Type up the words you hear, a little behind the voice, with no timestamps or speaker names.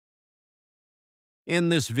In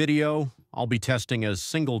this video, I'll be testing a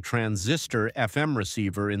single transistor FM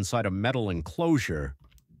receiver inside a metal enclosure.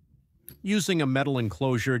 Using a metal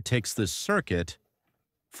enclosure takes this circuit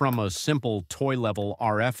from a simple toy-level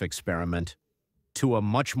RF experiment to a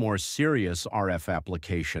much more serious RF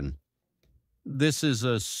application. This is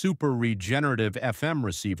a super-regenerative FM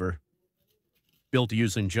receiver built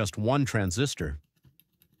using just one transistor.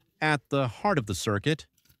 At the heart of the circuit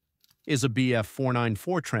is a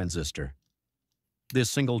BF494 transistor. This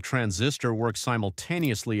single transistor works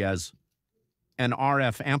simultaneously as an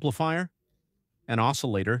RF amplifier, an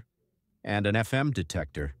oscillator, and an FM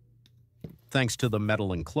detector. Thanks to the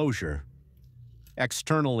metal enclosure,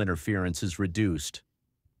 external interference is reduced,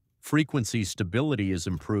 frequency stability is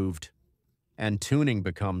improved, and tuning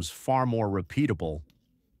becomes far more repeatable.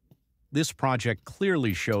 This project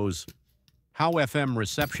clearly shows how FM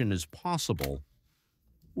reception is possible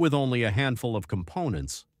with only a handful of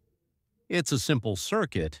components. It's a simple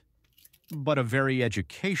circuit, but a very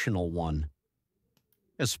educational one,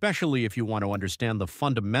 especially if you want to understand the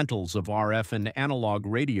fundamentals of RF and analog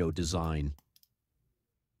radio design.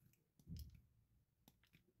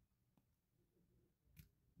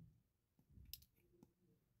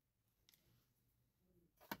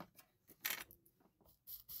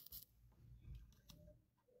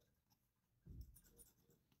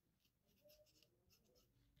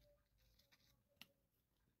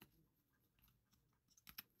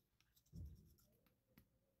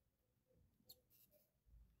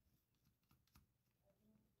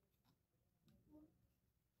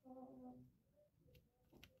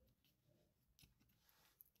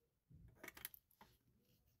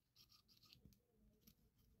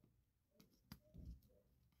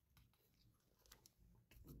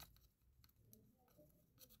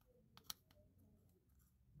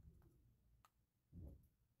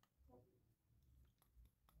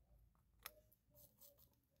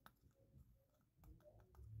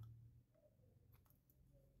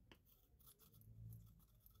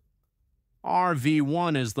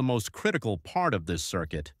 RV1 is the most critical part of this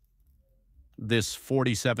circuit. This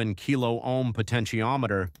 47 kilo ohm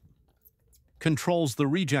potentiometer controls the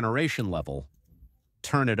regeneration level.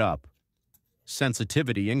 Turn it up.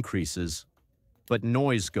 Sensitivity increases, but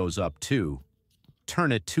noise goes up too.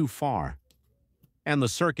 Turn it too far, and the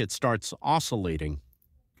circuit starts oscillating.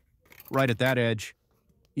 Right at that edge,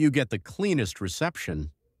 you get the cleanest reception.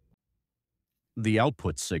 The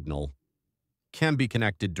output signal can be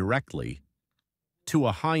connected directly to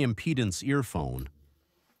a high-impedance earphone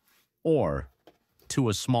or to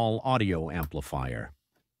a small audio amplifier.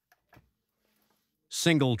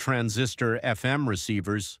 Single-transistor FM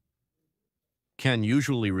receivers can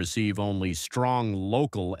usually receive only strong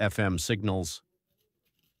local FM signals.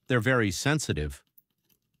 They're very sensitive,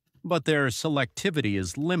 but their selectivity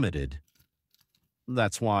is limited.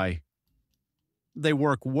 That's why they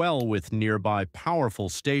work well with nearby powerful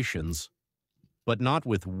stations, but not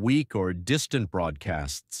with weak or distant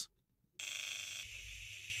broadcasts.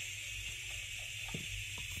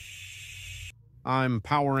 I'm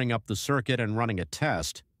powering up the circuit and running a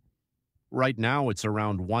test. Right now it's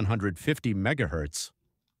around 150 megahertz.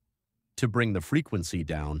 To bring the frequency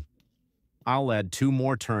down, I'll add 2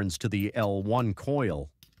 more turns to the L1 coil.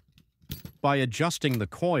 By adjusting the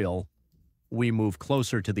coil, we move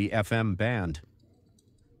closer to the FM band.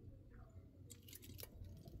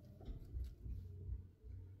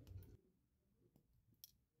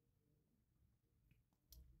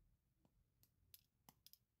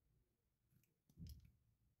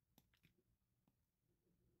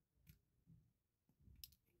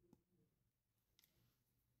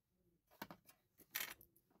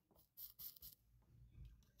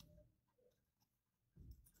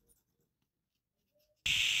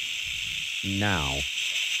 Now,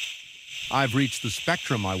 I've reached the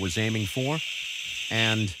spectrum I was aiming for,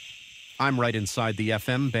 and I'm right inside the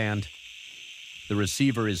FM band. The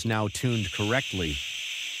receiver is now tuned correctly.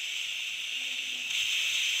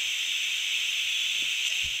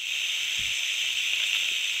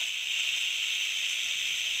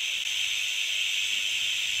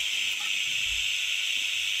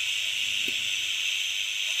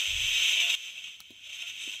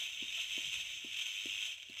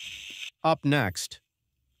 Up next,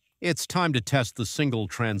 it's time to test the single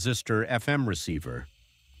transistor FM receiver.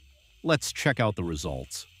 Let's check out the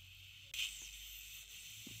results.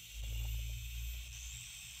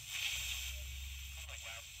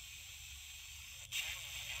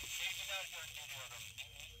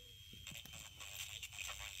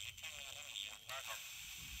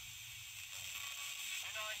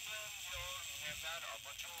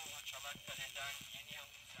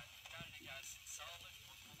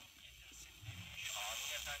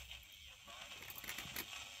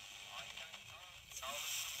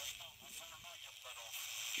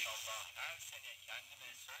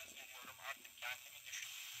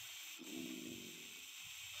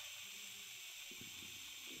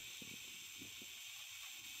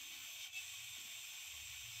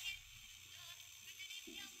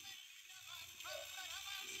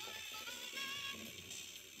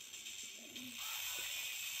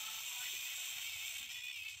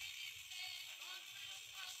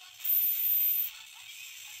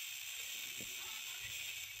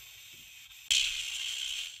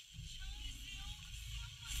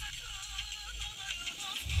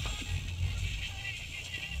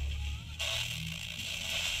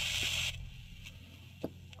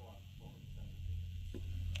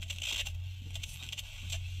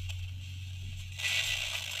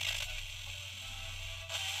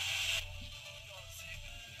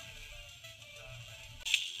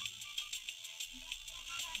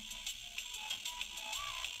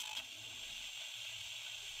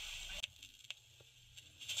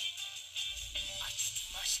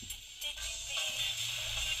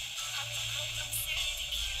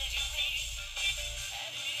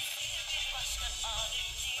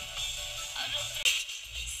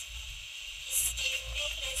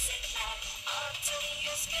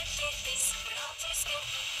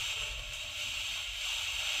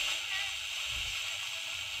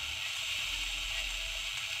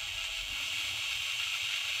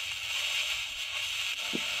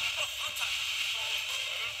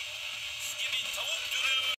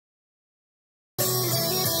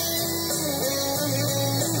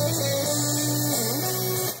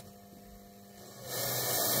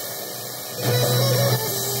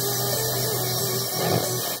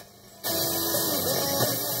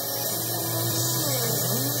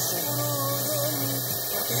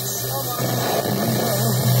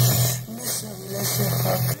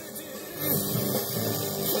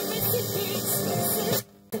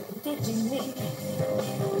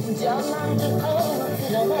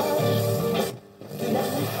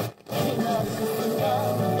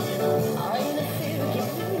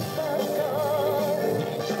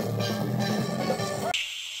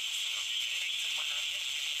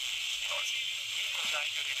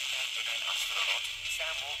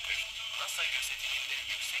 NASA gözetiminde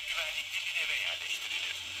yüksek güvenlikli bir eve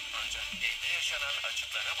yerleştirilir. Ancak evde yaşanan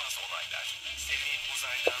açıklanamaz olaylar, Sevin'in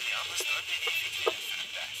uzaydan yalnız dönmediği fikrini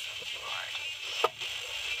sürükler.